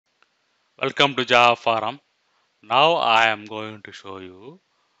Welcome to Java Forum. Now I am going to show you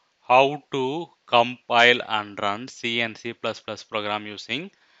how to compile and run C and C++ program using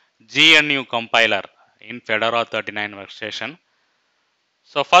GNU compiler in Fedora 39 workstation.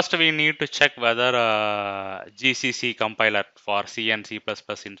 So first we need to check whether GCC compiler for C and C++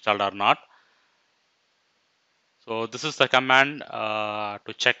 installed or not. So this is the command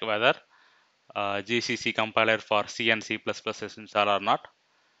to check whether GCC compiler for C and C++ is installed or not.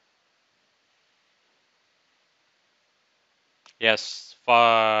 Yes,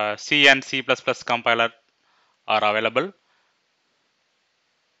 for C and C++ compiler are available.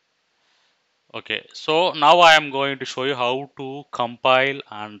 Okay, so now I am going to show you how to compile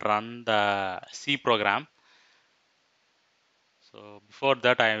and run the C program. So before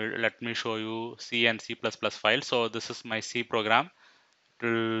that, let me show you C and C++ file. So this is my C program. It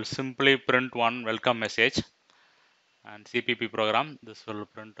will simply print one welcome message, and CPP program. This will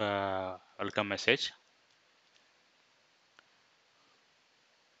print a welcome message.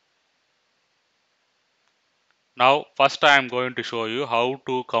 Now first I am going to show you how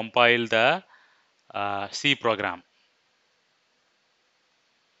to compile the C program.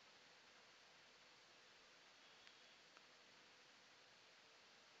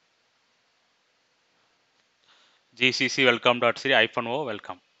 GCC welcome.c -o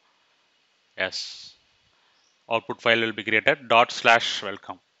welcome. Yes. Output file will be created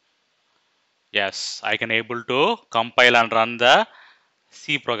 /welcome. Yes, I can able to compile and run the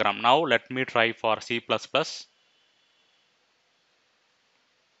C program. Now let me try for C++.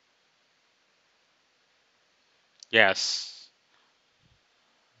 Yes,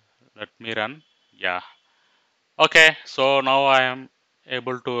 let me run. Yeah. Okay, so now I am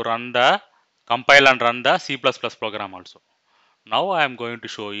able to run the compile and run the C++ program also. Now I am going to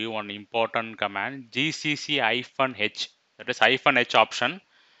show you one important command gcc-h, that is -h option.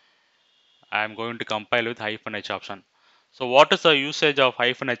 I am going to compile with -h option. So what is the usage of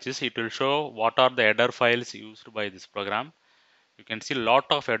 -h is it will show what are the header files used by this program. You can see lot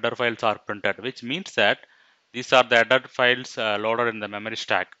of header files are printed, which means that these are the header files loaded in the memory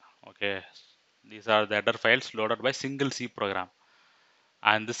stack. Okay, these are the header files loaded by single C program,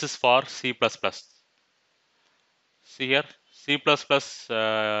 and this is for C++. See here, C++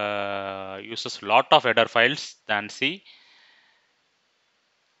 uses lot of header files than C.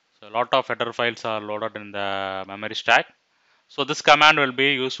 So a lot of header files are loaded in the memory stack. So this command will be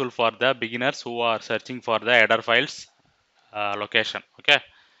useful for the beginners who are searching for the header files location. Okay.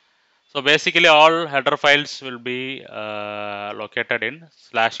 So basically all header files will be located in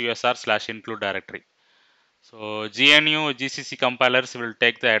 /usr/include directory. So GNU GCC compilers will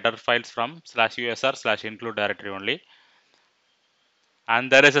take the header files from /usr/include directory only. And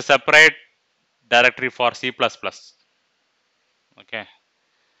there is a separate directory for C++. Okay.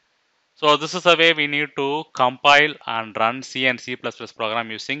 So this is the way we need to compile and run C and C++ program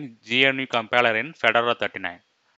using GNU compiler in Fedora 39.